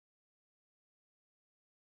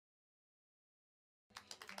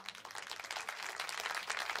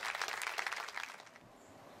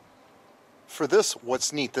for this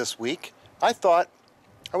What's Neat This Week, I thought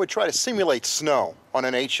I would try to simulate snow on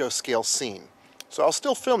an HO scale scene. So I'll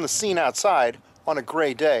still film the scene outside on a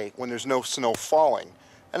gray day when there's no snow falling,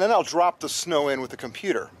 and then I'll drop the snow in with the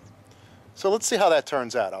computer. So let's see how that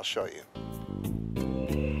turns out. I'll show you.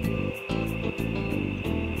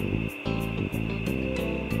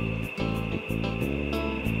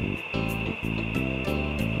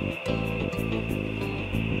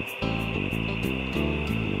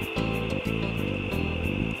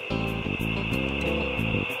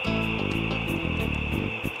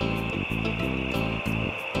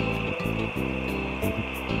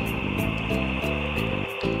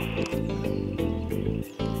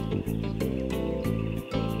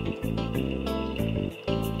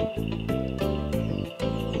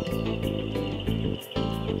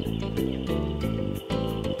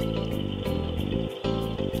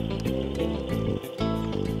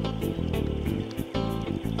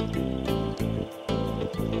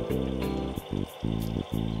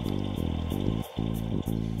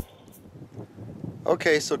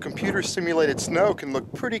 Okay, so computer simulated snow can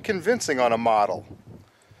look pretty convincing on a model.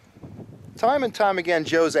 Time and time again,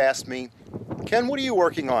 Joe's asked me, Ken, what are you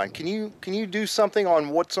working on? Can you do something on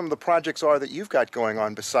what some of the projects are that you've got going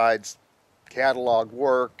on besides catalog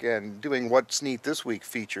work and doing What's Neat This Week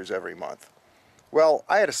features every month? Well,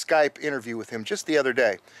 I had a Skype interview with him just the other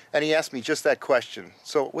day, and he asked me just that question.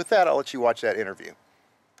 So with that, I'll let you watch that interview.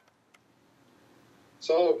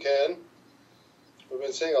 So, Ken, we've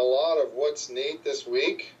been seeing a lot of What's Neat This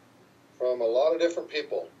Week from a lot of different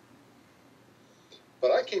people.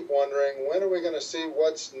 But I keep wondering, when are we going to see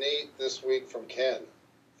What's Neat This Week from Ken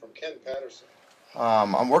Patterson?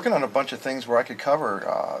 I'm working on a bunch of things where I could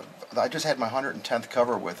cover. I just had my 110th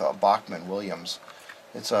cover with Bachman Williams.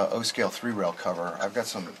 It's a O-scale 3-rail cover. I've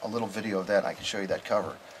got a little video of that, and I can show you that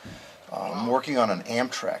cover. I'm working on an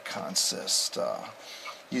Amtrak consist,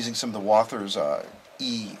 using some of the Walther's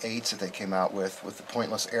E8s that they came out with the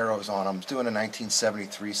pointless arrows on them. I'm doing a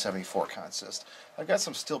 1973-74 consist. I've got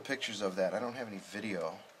some still pictures of that. I don't have any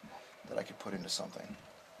video that I could put into something.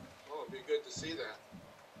 Oh, it'd be good to see that.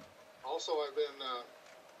 Also, I've been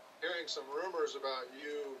hearing some rumors about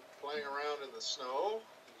you playing around in the snow,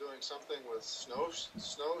 doing something with snow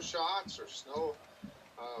shots or snow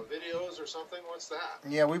videos or something. What's that?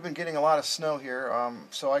 Yeah, we've been getting a lot of snow here,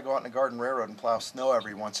 so I go out in the Garden Railroad and plow snow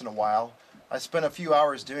every once in a while. I spent a few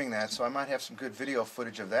hours doing that, so I might have some good video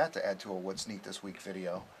footage of that to add to a What's Neat This Week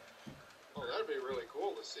video. Oh, that'd be really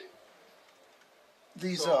cool to see.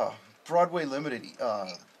 These Broadway Limited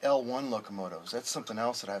L1 locomotives, that's something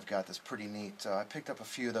else that I've got that's pretty neat. I picked up a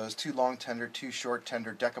few of those, 2 long tender, 2 short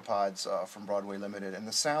tender decapods from Broadway Limited, and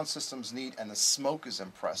the sound system's neat and the smoke is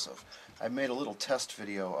impressive. I made a little test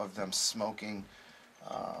video of them smoking,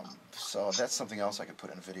 so that's something else I could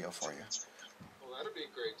put in a video for you. Well, that'd be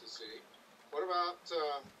great to see. What about,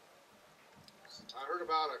 I heard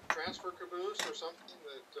about a transfer caboose or something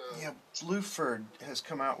that... Yeah, Blueford has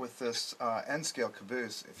come out with this N-scale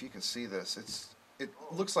caboose. If you can see this, it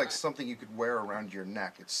looks like something you could wear around your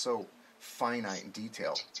neck. It's so finite and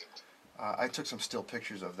detailed. I took some still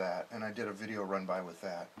pictures of that, and I did a video run by with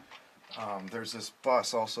that. There's this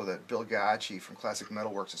bus also that Bill Gacci from Classic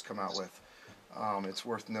Metalworks has come out with. It's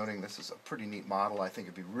worth noting this is a pretty neat model. I think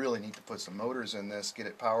it'd be really neat to put some motors in this, get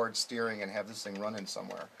it powered, steering, and have this thing running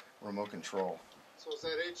somewhere. Remote control. So is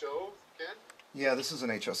that HO, Ken? Yeah, this is an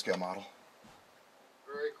HO scale model.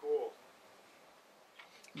 Very cool.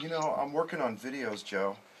 You know, I'm working on videos,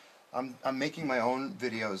 Joe. I'm making my own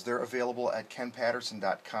videos. They're available at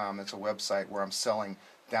kenpatterson.com. It's a website where I'm selling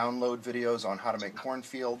download videos on how to make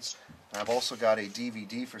cornfields. I've also got a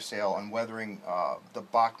DVD for sale on weathering the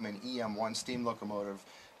Bachman EM1 steam locomotive.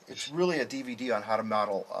 It's really a DVD on how to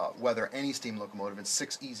model weather any steam locomotive in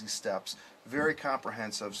 6 easy steps. Very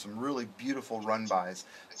comprehensive, some really beautiful run-bys.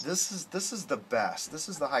 This is the best. This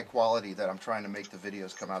is the high quality that I'm trying to make the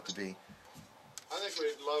videos come out to be. I think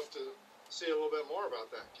we'd love to see a little bit more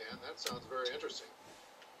about that, Ken. That sounds very interesting.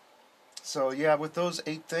 So yeah, with those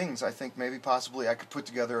 8 things, I think maybe possibly I could put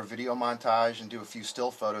together a video montage and do a few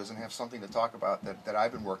still photos and have something to talk about that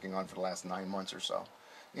I've been working on for the last 9 months or so.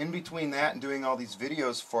 In between that and doing all these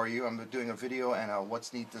videos for you, I'm doing a video and a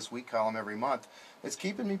What's Neat This Week column every month. It's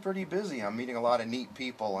keeping me pretty busy. I'm meeting a lot of neat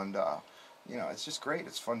people, and you know, it's just great.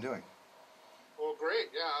 It's fun doing. Well,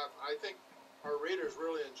 great. Yeah, I think our readers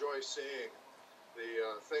really enjoy seeing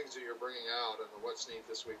the things that you're bringing out in the What's Neat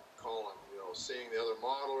This Week column. You know, seeing the other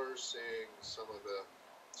modelers, seeing some of the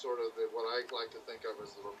sort of what I like to think of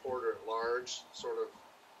as the reporter at large sort of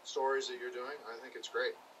stories that you're doing. I think it's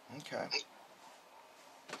great. Okay.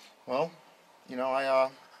 Well, you know,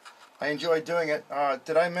 I I enjoy doing it.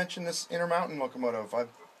 Did I mention this Intermountain locomotive? I've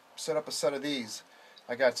set up a set of these.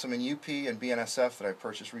 I got some in UP and BNSF that I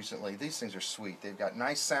purchased recently. These things are sweet. They've got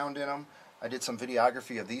nice sound in them. I did some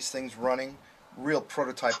videography of these things running. Real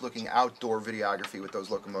prototype looking outdoor videography with those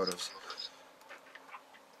locomotives.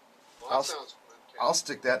 Well, that sounds fantastic. I'll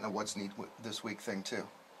stick that in a What's Neat this week thing too.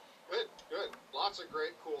 Good, good. Lots of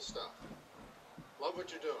great, cool stuff. Love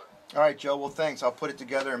what you're doing. All right, Joe. Well, thanks. I'll put it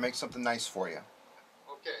together and make something nice for you.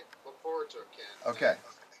 Okay. Look forward to it, Ken. Okay.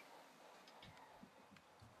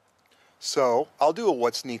 So, I'll do a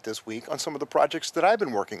What's Neat this week on some of the projects that I've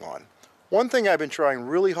been working on. One thing I've been trying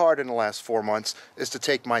really hard in the last 4 months is to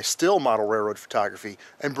take my still model railroad photography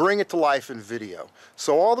and bring it to life in video.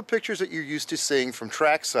 So all the pictures that you're used to seeing from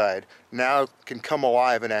trackside now can come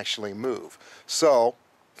alive and actually move. So,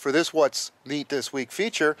 for this What's Neat This Week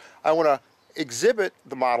feature, I want to exhibit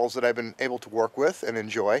the models that I've been able to work with and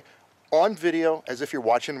enjoy on video as if you're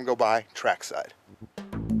watching them go by trackside.